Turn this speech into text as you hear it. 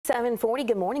7:40.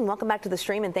 Good morning. Welcome back to the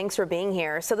stream and thanks for being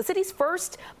here. So the city's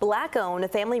first Black-owned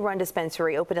family-run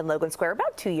dispensary opened in Logan Square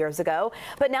about 2 years ago,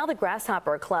 but now the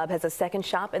Grasshopper Club has a second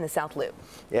shop in the South Loop.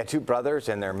 Yeah, two brothers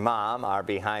and their mom are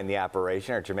behind the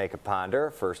operation. Our Jamaica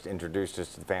Ponder first introduced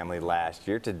us to the family last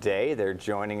year. Today they're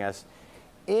joining us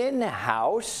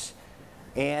in-house.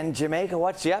 And Jamaica,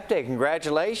 what's the update?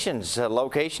 Congratulations,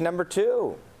 location number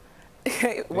 2.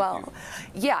 Well,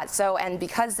 yeah, and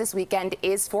because this weekend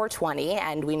is 420,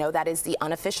 and we know that is the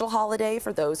unofficial holiday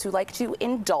for those who like to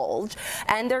indulge,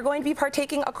 and they're going to be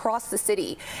partaking across the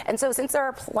city. And so since there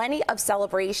are plenty of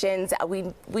celebrations,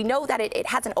 we know that it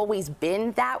hasn't always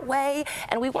been that way,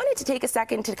 and we wanted to take a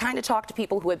second to kind of talk to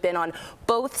people who have been on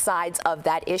both sides of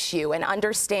that issue and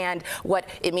understand what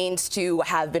it means to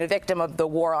have been a victim of the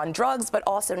war on drugs, but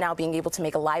also now being able to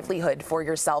make a livelihood for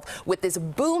yourself with this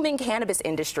booming cannabis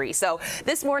industry. So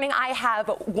this morning I have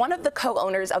one of the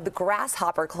co-owners of the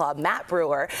Grasshopper Club, Matt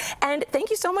Brewer, and thank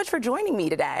you so much for joining me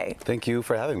today. Thank you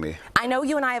for having me. I know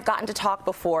you and I have gotten to talk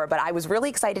before, but I was really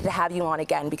excited to have you on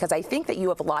again because I think that you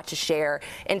have a lot to share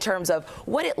in terms of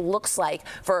what it looks like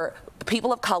for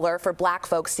people of color, for Black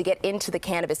folks to get into the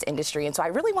cannabis industry. And so I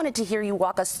really wanted to hear you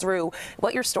walk us through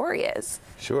what your story is.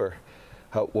 Sure.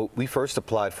 Well, we first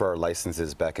applied for our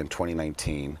licenses back in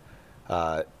 2019.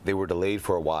 They were delayed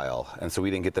for a while, and so we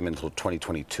didn't get them until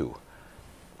 2022.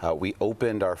 We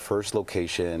opened our first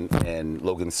location in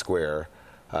Logan Square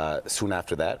soon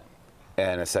after that,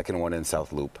 and a second one in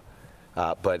South Loop.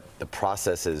 But the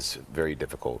process is very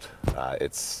difficult.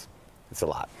 It's a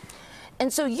lot.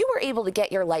 And so you were able to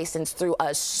get your license through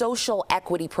a social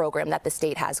equity program that the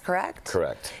state has, correct?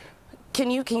 Correct.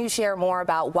 Can you share more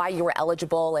about why you were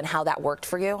eligible and how that worked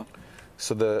for you?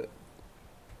 So the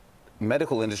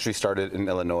medical industry started in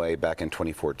Illinois back in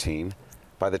 2014.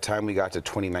 By the time we got to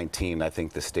 2019, I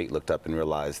think the state looked up and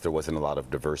realized there wasn't a lot of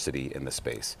diversity in the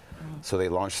space. So they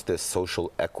launched this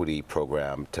social equity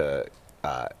program to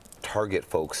target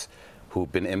folks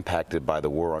who've been impacted by the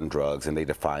war on drugs, and they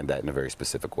defined that in a very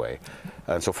specific way.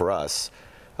 And so for us,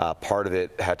 part of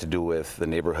it had to do with the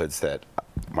neighborhoods that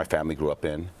my family grew up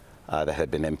in that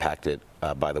had been impacted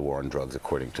by the war on drugs,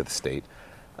 according to the state.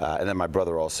 And then my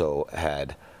brother also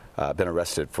had been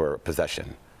arrested for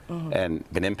possession and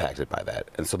been impacted by that.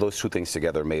 And so those two things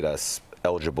together made us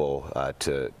eligible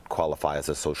to qualify as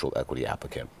a social equity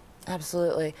applicant.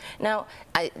 Absolutely. Now,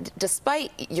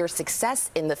 despite your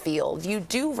success in the field, you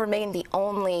do remain the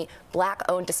only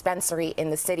Black-owned dispensary in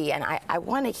the city, and I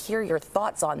want to hear your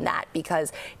thoughts on that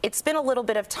because it's been a little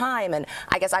bit of time, and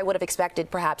I guess I would have expected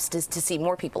perhaps to see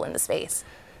more people in the space.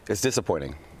 It's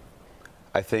disappointing.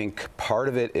 I think part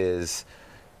of it is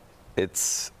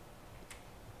it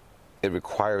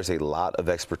requires a lot of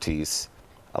expertise,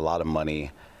 a lot of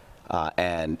money,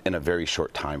 and in a very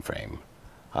short time frame.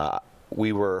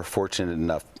 We were fortunate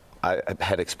enough, I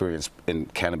had experience in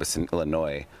cannabis in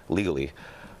Illinois legally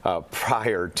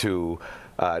prior to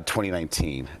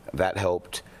 2019. That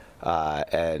helped,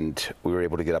 and we were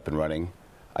able to get up and running.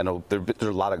 I know there are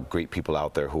a lot of great people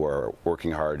out there who are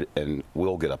working hard and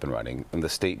will get up and running, and the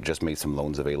state just made some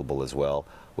loans available as well,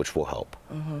 which will help.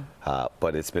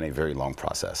 But it's been a very long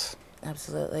process.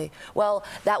 Absolutely. Well,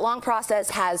 that long process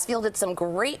has yielded some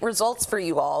great results for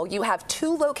you all. You have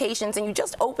 2 locations, and you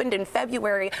just opened in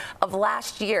February of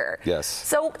last year. Yes.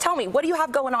 So tell me, what do you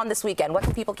have going on this weekend? What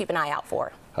can people keep an eye out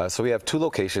for? So we have 2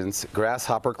 locations,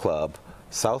 Grasshopper Club,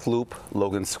 South Loop,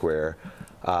 Logan Square.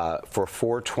 For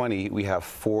 420, we have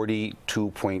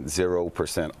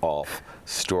 42.0% off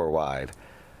store-wide,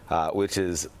 which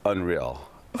is unreal.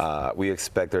 We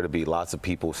expect there to be lots of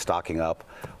people stocking up.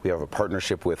 We have a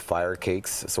partnership with Fire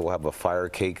Cakes, so we'll have a Fire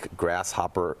Cake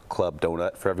Grasshopper Club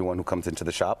donut for everyone who comes into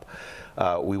the shop.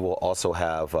 We will also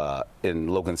have in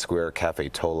Logan Square, Cafe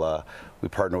Tola. We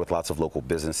partner with lots of local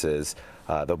businesses.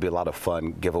 There'll be a lot of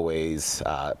fun giveaways.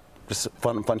 Just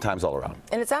fun times all around.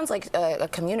 And it sounds like a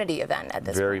community event at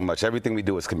this point. Very much. Everything we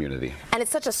do is community. And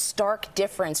it's such a stark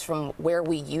difference from where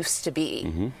we used to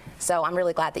be. So I'm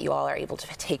really glad that you all are able to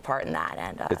take part in that.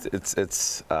 And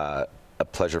it's a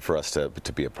pleasure for us to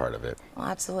be a part of it. Well,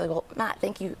 absolutely. Well, Matt,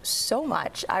 thank you so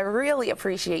much. I really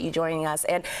appreciate you joining us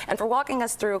and for walking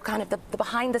us through kind of the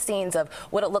behind the scenes of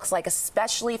what it looks like,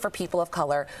 especially for people of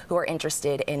color who are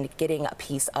interested in getting a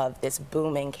piece of this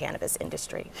booming cannabis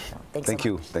industry. So, thanks so much. Thank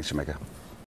you. Thanks, Jamaica.